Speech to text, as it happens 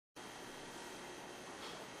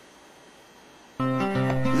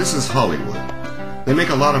This is Hollywood. They make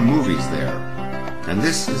a lot of movies there. And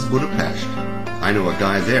this is Budapest. I know a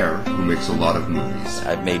guy there who makes a lot of movies.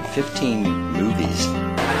 I've made 15 movies.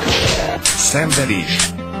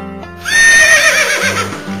 Szenvedés.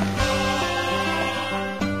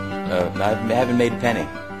 I haven't made a penny.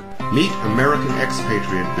 Meet American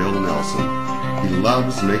expatriate Bill Nelson. He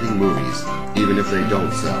loves making movies, even if they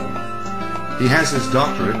don't sell. He has his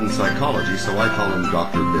doctorate in psychology, so I call him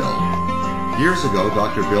Dr. Bill. Years ago,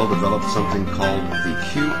 Dr. Bill developed something called the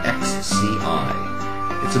QXCI.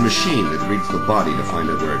 It's a machine that reads the body to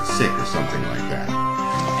find out where it's sick or something like that.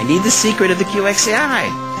 I need the secret of the QXCI.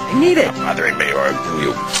 I need it. Bothering me or do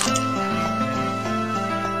you?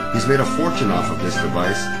 He's made a fortune off of this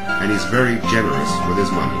device, and he's very generous with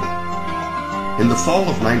his money. In the fall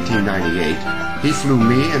of 1998, he flew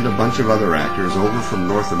me and a bunch of other actors over from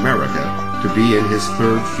North America to be in his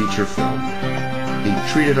third feature film. He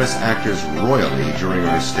treated us actors royally during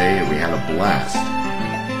our stay, and we had a blast.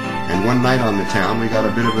 And one night on the town, we got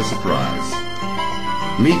a bit of a surprise.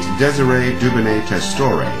 Meet Desiree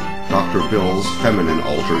Dubonnet-Testore, Dr. Bill's feminine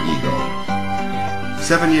alter ego.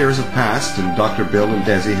 7 years have passed, and Dr. Bill and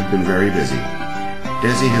Desi have been very busy.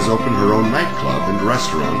 Desi has opened her own nightclub and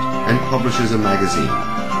restaurant and publishes a magazine.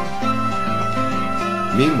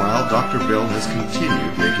 Meanwhile, Dr. Bill has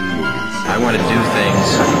continued making movies. I want to do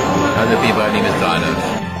things other people haven't even thought of.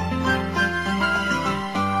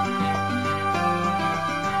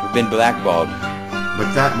 We've been blackballed.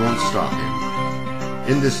 But that won't stop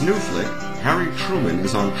him. In this new flick, Harry Truman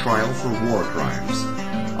is on trial for war crimes.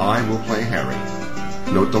 I will play Harry.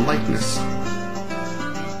 Note the likeness.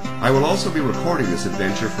 I will also be recording this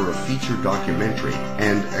adventure for a feature documentary,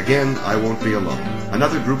 and again, I won't be alone.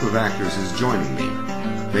 Another group of actors is joining me.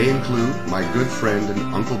 They include my good friend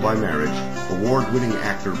and uncle by marriage, award-winning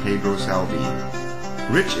actor Pedro Salvi.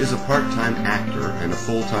 Rich is a part-time actor and a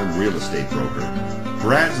full-time real estate broker.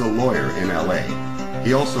 Brad's a lawyer in LA.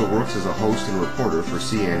 He also works as a host and reporter for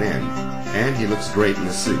CNN, and he looks great in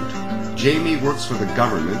a suit. Jamie works for the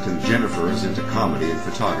government, and Jennifer is into comedy and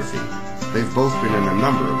photography. They've both been in a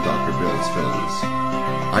number of Dr. Bill's films.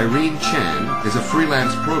 Irene Chan is a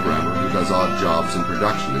freelance programmer who does odd jobs in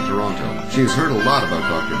production in Toronto. She has heard a lot about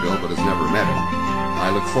Dr. Bill but has never met him.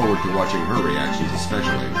 I look forward to watching her reactions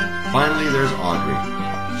especially. Finally, there's Audrey.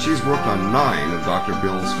 She's worked on 9 of Dr.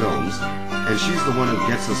 Bill's films, and she's the one who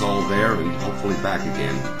gets us all there and hopefully back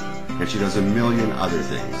again. And she does a million other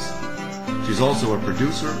things. She's also a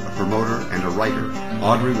producer, a promoter, and a writer.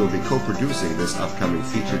 Audrey will be co-producing this upcoming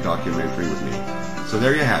feature documentary with me. So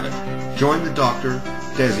there you have it. Join the doctor,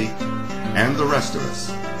 Desi, and the rest of us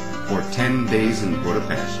for 10 days in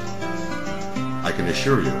Budapest. I can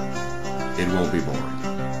assure you, it won't be boring.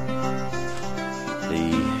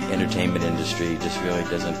 The entertainment industry just really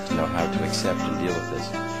doesn't know how to accept and deal with this.